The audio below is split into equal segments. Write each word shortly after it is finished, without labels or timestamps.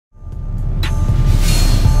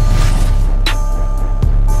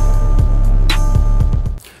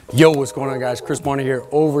Yo, what's going on, guys? Chris Bonner here,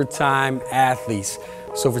 Overtime Athletes.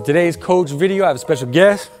 So for today's coach video, I have a special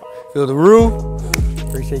guest, Phil the Roo.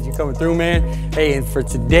 Appreciate you coming through, man. Hey, and for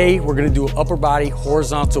today, we're gonna do an upper body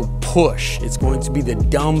horizontal push. It's going to be the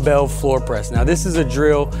dumbbell floor press. Now, this is a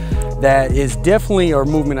drill that is definitely, or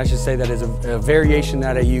movement, I should say, that is a variation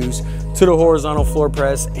that I use to the horizontal floor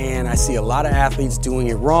press, and I see a lot of athletes doing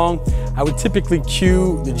it wrong. I would typically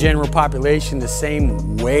cue the general population the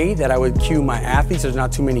same way that I would cue my athletes. There's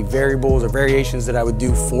not too many variables or variations that I would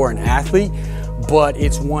do for an athlete, but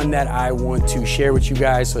it's one that I want to share with you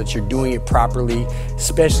guys so that you're doing it properly,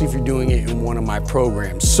 especially if you're doing it in one of my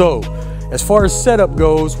programs. So, as far as setup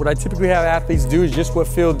goes, what I typically have athletes do is just what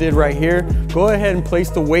Phil did right here. Go ahead and place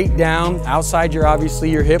the weight down outside obviously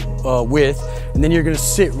your hip width, and then you're gonna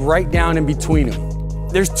sit right down in between them.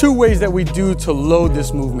 There's two ways that we do to load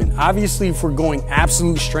this movement. Obviously, if we're going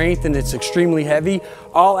absolute strength and it's extremely heavy,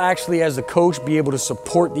 I'll actually, as a coach, be able to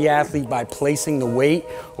support the athlete by placing the weight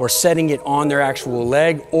or setting it on their actual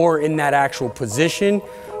leg or in that actual position.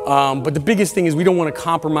 But the biggest thing is we don't want to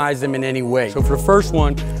compromise them in any way. So for the first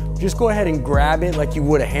one, just go ahead and grab it like you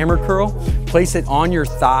would a hammer curl, place it on your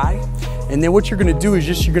thigh, and then what you're gonna do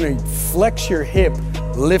is you're gonna flex your hip,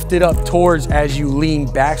 lift it up towards as you lean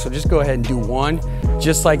back. So just go ahead and do one,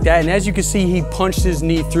 just like that. And as you can see, he punched his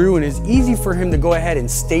knee through, and it's easy for him to go ahead and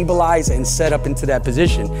stabilize and set up into that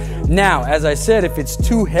position. Now, as I said, if it's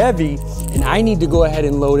too heavy and I need to go ahead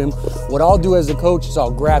and load him, what I'll do as a coach is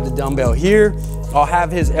I'll grab the dumbbell here, I'll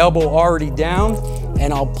have his elbow already down,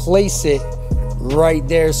 and I'll place it right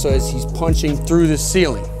there so as he's punching through the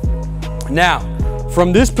ceiling. Now,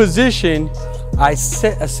 from this position, I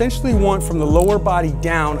essentially want from the lower body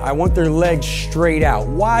down, I want their legs straight out.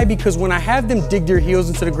 Why? Because when I have them dig their heels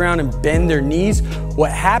into the ground and bend their knees, what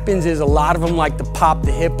happens is a lot of them like to pop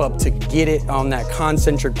the hip up to get it on that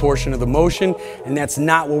concentric portion of the motion, and that's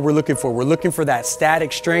not what we're looking for. We're looking for that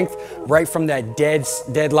static strength right from that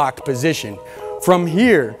deadlocked position. From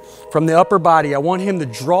here, from the upper body, I want him to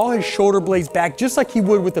draw his shoulder blades back just like he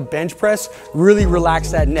would with a bench press, really relax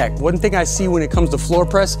that neck. One thing I see when it comes to floor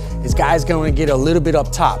press is guys gonna get a little bit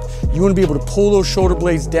up top. You wanna be able to pull those shoulder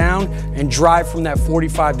blades down and drive from that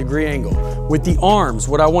 45-degree angle. With the arms,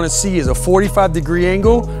 what I wanna see is a 45-degree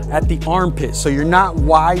angle at the armpit. So you're not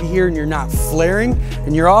wide here and you're not flaring,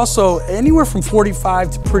 and you're also anywhere from 45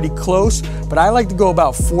 to pretty close, but I like to go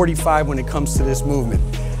about 45 when it comes to this movement.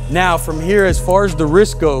 Now from here, as far as the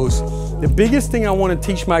wrist goes, the biggest thing I want to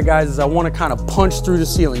teach my guys is I want to kind of punch through the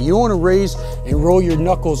ceiling. You don't want to raise and roll your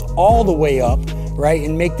knuckles all the way up, right,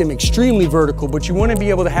 and make them extremely vertical, but you want to be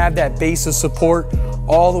able to have that base of support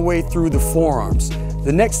all the way through the forearms.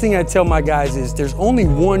 The next thing I tell my guys is there's only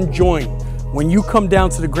one joint. When you come down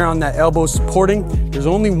to the ground, that elbow supporting, there's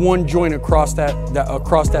only one joint across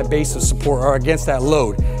that base of support or against that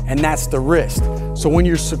load, and that's the wrist. So when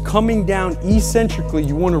you're coming down eccentrically,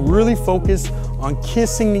 you want to really focus on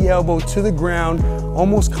kissing the elbow to the ground,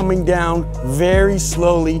 almost coming down very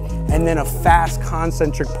slowly, and then a fast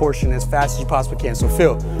concentric portion as fast as you possibly can. So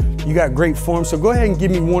Phil, you got great form, so go ahead and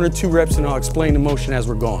give me 1 or 2 reps and I'll explain the motion as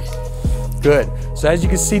we're going. Good. So as you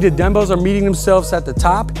can see, the dumbbells are meeting themselves at the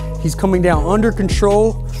top. He's coming down under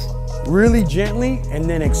control, really gently, and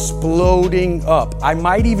then exploding up. I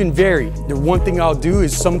might even vary. The one thing I'll do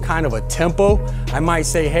is some kind of a tempo. I might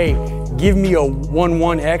say, hey, give me a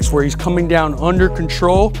 1-1-X where he's coming down under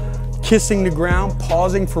control, kissing the ground,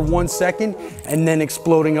 pausing for 1 second, and then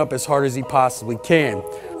exploding up as hard as he possibly can.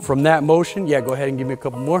 From that motion, yeah, go ahead and give me a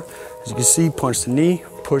couple more. As you can see, punch the knee,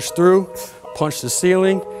 push through, punch the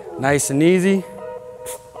ceiling, nice and easy.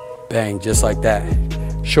 Bang, just like that.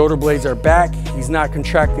 Shoulder blades are back. He's not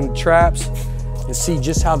contracting the traps. And see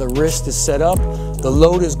just how the wrist is set up. The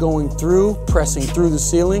load is going through, pressing through the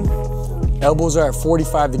ceiling. Elbows are at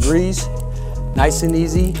 45 degrees. Nice and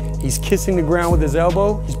easy. He's kissing the ground with his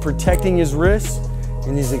elbow. He's protecting his wrist,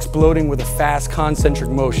 and he's exploding with a fast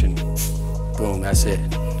concentric motion. Boom, that's it.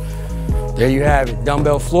 There you have it,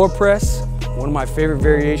 dumbbell floor press. One of my favorite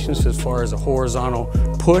variations as far as a horizontal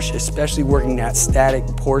push, especially working that static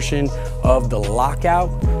portion of the lockout.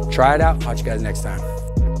 Try it out. Watch you guys next time.